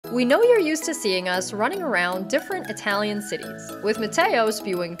We know you're used to seeing us running around different Italian cities, with Matteo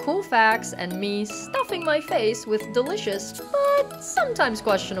spewing cool facts and me stuffing my face with delicious, but sometimes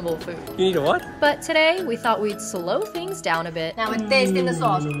questionable food. You need a what? But today, we thought we'd slow things down a bit. Now we're tasting the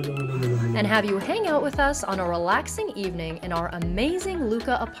sauce. And have you hang out with us on a relaxing evening in our amazing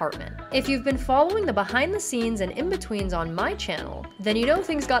Lucca apartment. If you've been following the behind the scenes and in-betweens on my channel, then you know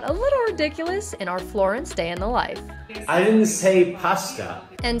things got a little ridiculous in our Florence day in the life. I didn't say pasta.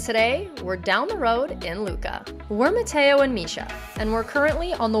 And today, we're down the road in Lucca. We're Matteo and Micha, and we're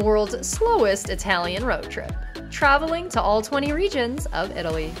currently on the world's slowest Italian road trip, traveling to all 20 regions of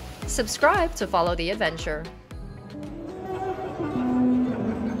Italy. Subscribe to follow the adventure.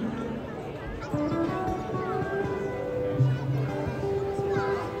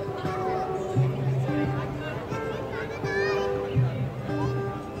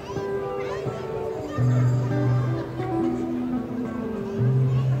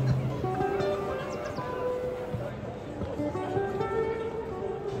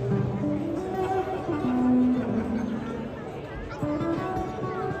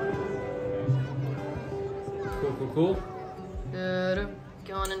 Cool. Good.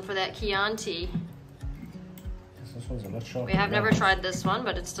 Going in for that Chianti. This one's a lot sharper. We have never tried this one,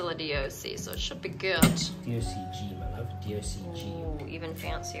 but it's still a DOC, so it should be good. DOCG, my love. DOCG. Ooh, even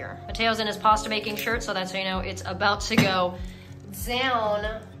fancier. Matteo's in his pasta making shirt, so that's how you know it's about to go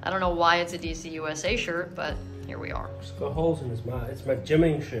down. I don't know why it's a DC USA shirt, but here we are. It's got holes in his mouth. It's my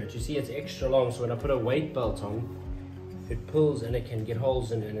gymming shirt. You see, it's extra long, so when I put a weight belt on, it pulls and it can get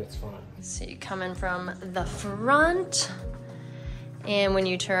holes in it and it's fine. So you come in from the front, and when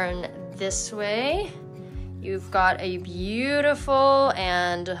you turn this way, you've got a beautiful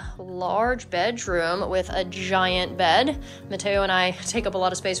and large bedroom with a giant bed. Matteo and I take up a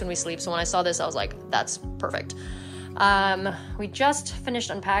lot of space when we sleep, so when I saw this, I was like, that's perfect. We just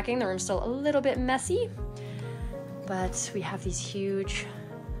finished unpacking. The room's still a little bit messy, but we have these huge,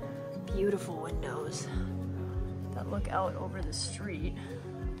 beautiful windows that look out over the street.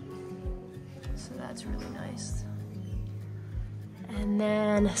 So that's really nice. And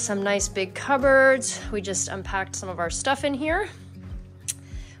then some nice big cupboards. We just unpacked some of our stuff in here.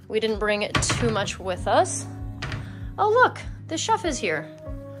 We didn't bring too much with us. Oh look, the chef is here.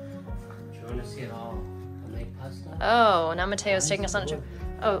 Do you want to see it all? I make pasta? Oh, now Matteo's taking us on a trip.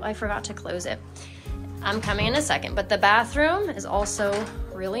 Oh, I forgot to close it. I'm coming in a second, but the bathroom is also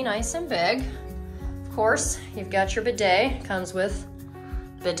really nice and big. Of course, you've got your bidet. Comes with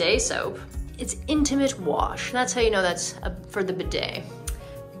bidet soap. It's intimate wash. That's how you know that's for the bidet.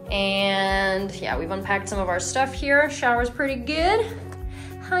 And yeah, we've unpacked some of our stuff here. Shower's pretty good.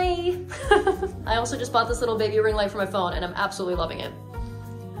 Hi. I also just bought this little baby ring light for my phone and I'm absolutely loving it.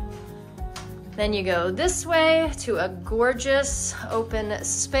 Then you go this way to a gorgeous open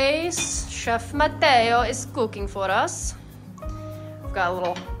space. Chef Matteo is cooking for us. We've got a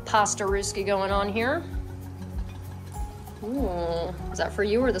little pasta ruski going on here. Ooh, is that for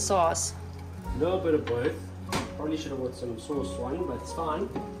you or the sauce? A little bit of both. Probably should have bought some sauce one, but it's fine.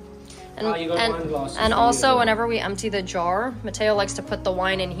 You got wine glasses. And also, whenever we empty the jar, Matteo likes to put the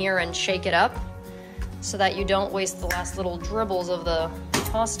wine in here and shake it up so that you don't waste the last little dribbles of the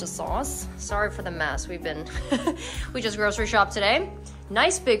pasta sauce. Sorry for the mess. We've been, we just grocery shopped today.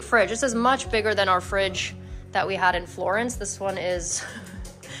 Nice big fridge. This is much bigger than our fridge that we had in Florence. This one is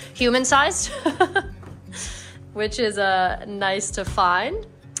human sized, which is nice to find.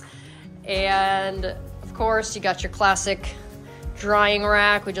 And of course, you got your classic drying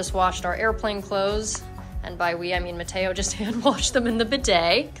rack. We just washed our airplane clothes. And by we, I mean Matteo just hand washed them in the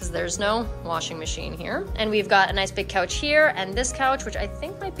bidet because there's no washing machine here. And we've got a nice big couch here and this couch, which I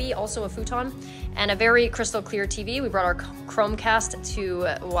think might be also a futon, and a very crystal clear TV. We brought our Chromecast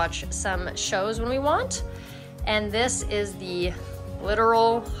to watch some shows when we want. And this is the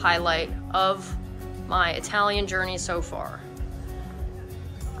literal highlight of my Italian journey so far.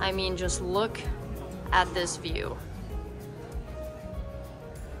 I mean, just look at this view.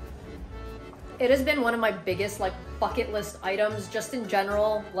 It has been one of my biggest bucket list items just in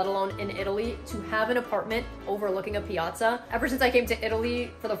general, let alone in Italy, to have an apartment overlooking a piazza. Ever since I came to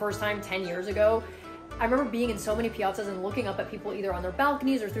Italy for the first time 10 years ago, I remember being in so many piazzas and looking up at people either on their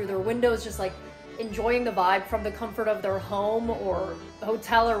balconies or through their windows, just enjoying the vibe from the comfort of their home or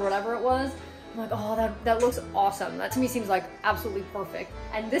hotel or whatever it was. I'm like, oh, that looks awesome. That to me seems like absolutely perfect.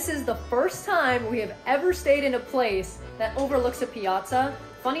 And this is the first time we have ever stayed in a place that overlooks a piazza.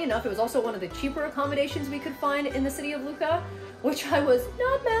 Funny enough, it was also one of the cheaper accommodations we could find in the city of Lucca, which I was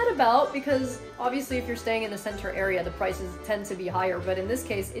not mad about because obviously if you're staying in the center area, the prices tend to be higher, but in this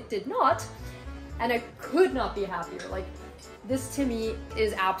case, it did not. And I could not be happier. This to me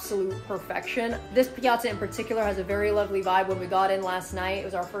is absolute perfection. This piazza in particular has a very lovely vibe. When we got in last night, it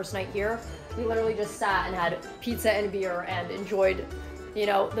was our first night here, we literally just sat and had pizza and beer and enjoyed, you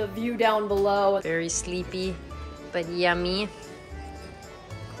know, the view down below. Very sleepy, but yummy.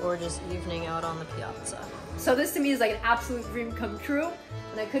 Gorgeous evening out on the piazza. So this to me is like an absolute dream come true,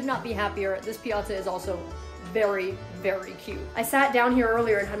 and I could not be happier. This piazza is also very, very cute. I sat down here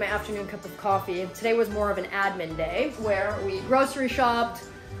earlier and had my afternoon cup of coffee. Today was more of an admin day where we grocery shopped,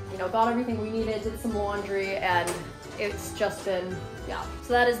 you know, got everything we needed, did some laundry, and it's just been, yeah.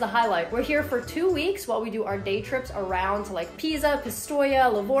 So that is the highlight. We're here for 2 weeks while we do our day trips around to like Pisa, Pistoia,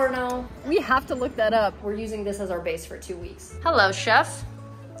 Livorno. We have to look that up. We're using this as our base for 2 weeks. Hello, chef.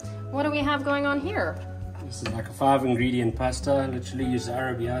 What do we have going on here? This is like a 5-ingredient pasta. Literally use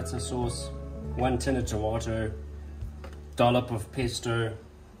arrabbiata sauce, 1 tin of tomato, dollop of pesto,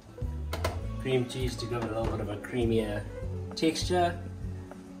 cream cheese to give it a little bit of a creamier texture,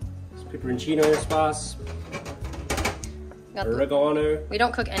 pepperoncino spice, oregano. We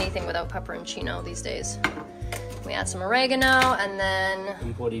don't cook anything without pepperoncino these days. We add some oregano, and then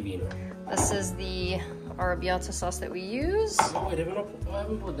un po' di vino. This is the arrabbiata sauce that we use. Oh, I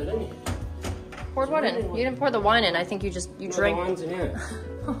haven't put that in yet. Poured what in? You didn't pour the wine in. I think you drank. The wine's in here.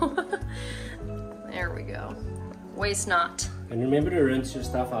 There we go. Waste not. And remember to rinse your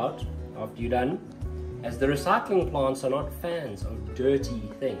stuff out after you're done, as the recycling plants are not fans of dirty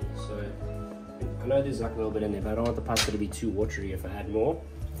things. So I know there's like a little bit in there, but I don't want the pasta to be too watery if I add more.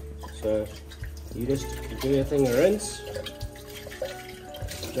 So you just do your thing a rinse.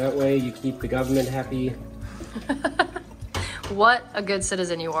 That way you keep the government happy. What a good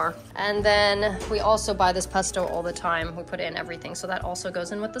citizen you are. And then we also buy this pesto all the time. We put it in everything, so that also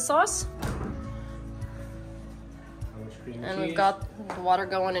goes in with the sauce. And we've got the water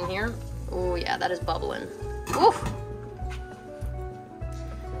going in here. Oh yeah, that is bubbling. Oof!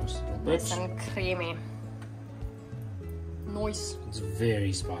 Nice and creamy. Nice. It's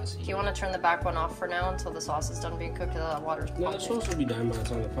very spicy. Do you want to turn the back one off for now until the sauce is done being cooked? The water's pumping. No, the sauce will be done by the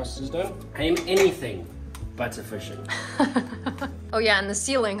time the pasta's done. I am anything but efficient. Oh yeah, and the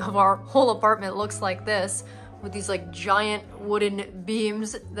ceiling of our whole apartment looks like this, with these like giant wooden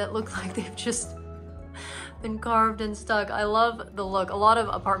beams that look like they've just been carved and stuck. I love the look. A lot of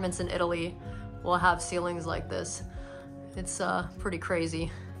apartments in Italy will have ceilings like this. It's pretty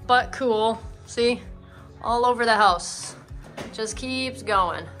crazy, but cool. See, all over the house. Just keeps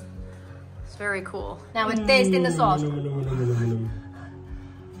going. It's very cool. Now we're tasting the sauce.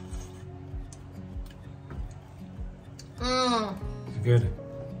 It's good.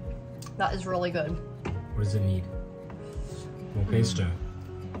 That is really good. What does it need? More pesto.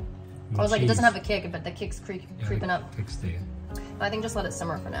 I was like, it doesn't have a kick, but the kick's creeping up. Kick's there. I think just let it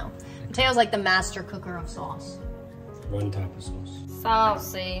simmer for now. Matteo's like the master cooker of sauce. One type of sauce.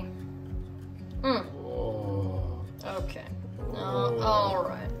 Saucy. Oh. Okay. All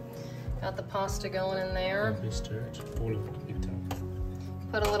right. Got the pasta going in there. Stir it. All of it. Big time.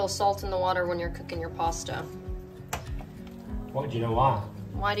 Put a little salt in the water when you're cooking your pasta. What? Do you know why?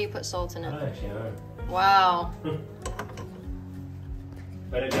 Why do you put salt in I it? don't actually know. Wow.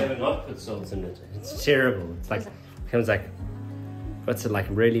 But I've never not put salt in it. It's terrible. It's like, becomes like, what's it like,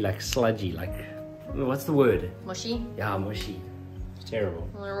 really like sludgy, like, what's the word? Mushy? Yeah, mushy. It's terrible.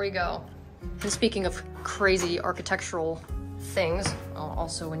 Well, there we go. And speaking of crazy architectural things,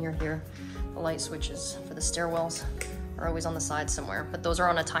 also when you're here, the light switches for the stairwells are always on the side somewhere, but those are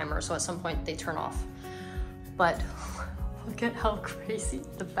on a timer, so at some point they turn off. But look at how crazy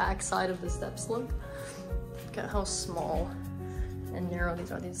the back side of the steps look. Look at how small and narrow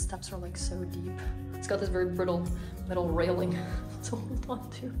these are. These steps are like so deep. It's got this very brittle metal railing to hold on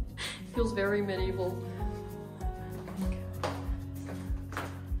to. It feels very medieval.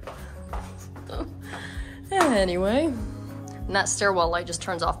 Anyway, and that stairwell light just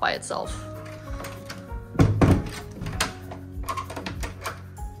turns off by itself.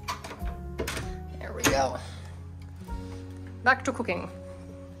 There we go. Back to cooking.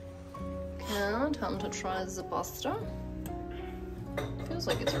 Now, time to try the pasta. Feels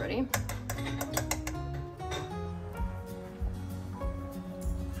like it's ready.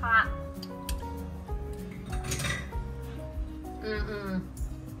 Hot.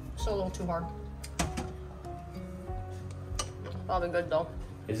 Still a little too hard. Probably good though.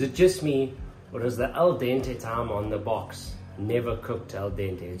 Is it just me, or does the al dente time on the box never cooked al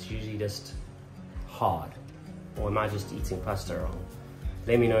dente? It's usually just hard. Or am I just eating pasta wrong?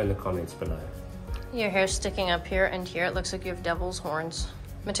 Let me know in the comments below. Your hair's sticking up here and here. It looks like you have devil's horns.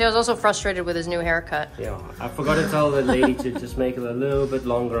 Matteo's also frustrated with his new haircut. Yeah, I forgot to tell the lady to just make it a little bit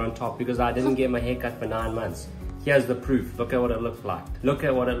longer on top because I didn't get my haircut for 9 months. Here's the proof. Look at what it looked like. Look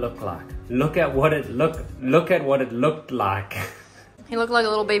at what it looked like. Look at what it looked like. He looked like a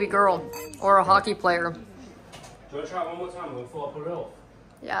little baby girl or a hockey player. Do you want to try it one more time? We'll fall up a roll.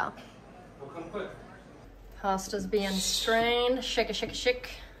 Yeah. We'll come quick. Pasta's being strained. Shake it, shake it, shake.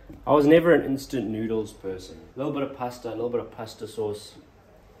 I was never an instant noodles person. A little bit of pasta, a little bit of pasta sauce.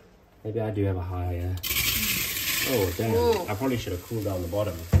 Maybe I do have a higher. Oh damn! Ooh. I probably should have cooled down the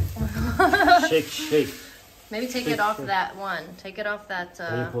bottom. Shake, shake. Maybe take it off that one. Take it off that.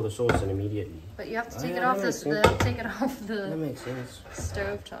 And you pour the sauce in immediately. But you have to take yeah, it off that this. makes sense. Take it off That the makes sense.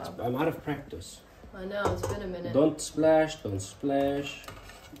 stove top. I'm out of practice. I know it's been a minute. Don't splash, don't splash.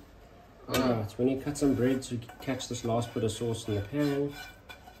 Alright, when you cut some bread to catch this last bit of sauce in the pan.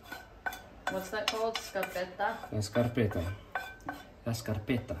 What's that called? Scarpetta? La scarpetta. La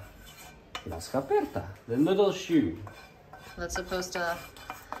scarpetta. La scarpetta. The little shoe. That's supposed to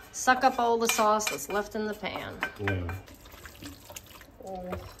suck up all the sauce that's left in the pan. Yeah. Oh.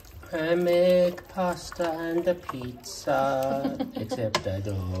 I make pasta and a pizza. Except I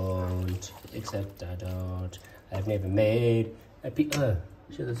don't. Except I don't. I've never made a pizza.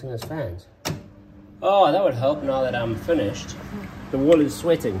 Shit, this thing has fans. Oh, that would help now that I'm finished. The wall is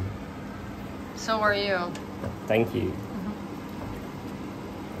sweating. So are you. Thank you.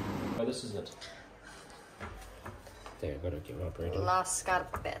 Oh, this is it. There, gotta get my bread in. La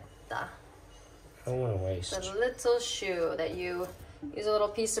scarpetta. I don't want to waste. The little shoe that you use a little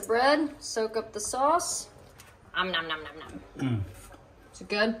piece of bread, soak up the sauce. Nom nom nom nom nom. Is it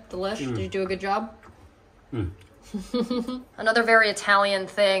good? Delish? Did you do a good job? Another very Italian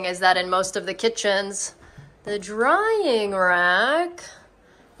thing is that in most of the kitchens, the drying rack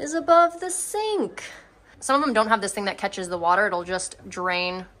is above the sink. Some of them don't have this thing that catches the water. It'll just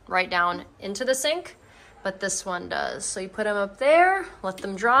drain right down into the sink, but this one does. So you put them up there, let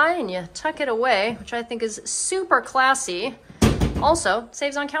them dry, and you tuck it away, which I think is super classy. Also,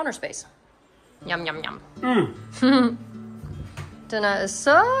 saves on counter space. Yum, yum, yum. Dinner is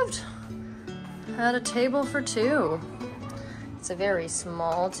served at a table for two. It's a very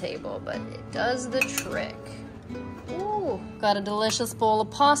small table, but it does the trick. Ooh, got a delicious bowl of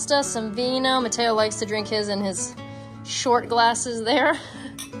pasta, some vino. Matteo likes to drink his in his short glasses there.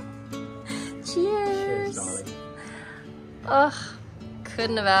 Cheers. Cheers, darling. Ugh,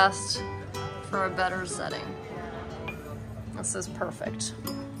 couldn't have asked for a better setting. This is perfect.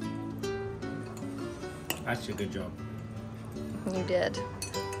 That's a good job. You did.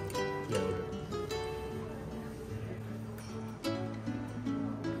 Yeah.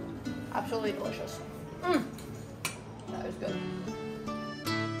 Absolutely delicious. That was good.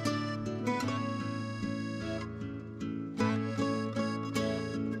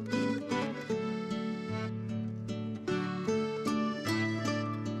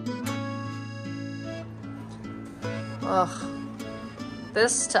 Ugh.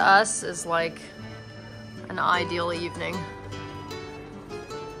 This to us is like an ideal evening.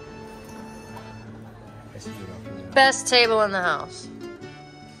 Best table in the house.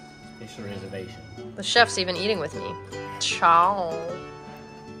 Special reservation. The chef's even eating with me. Ciao.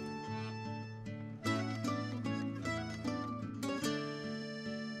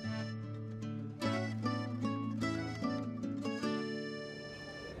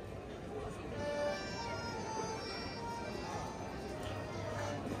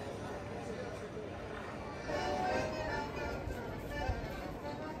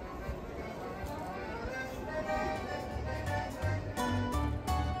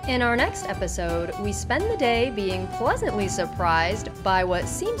 In our next episode, we spend the day being pleasantly surprised by what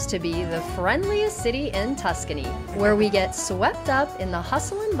seems to be the friendliest city in Tuscany, where we get swept up in the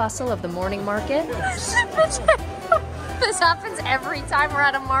hustle and bustle of the morning market. This happens every time we're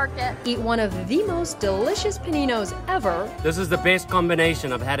at a market. Eat one of the most delicious paninos ever. This is the best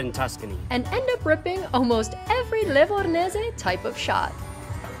combination I've had in Tuscany. And end up ripping almost every Livornese type of shot.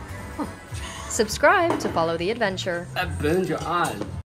 Subscribe to follow the adventure. That burned your eyes.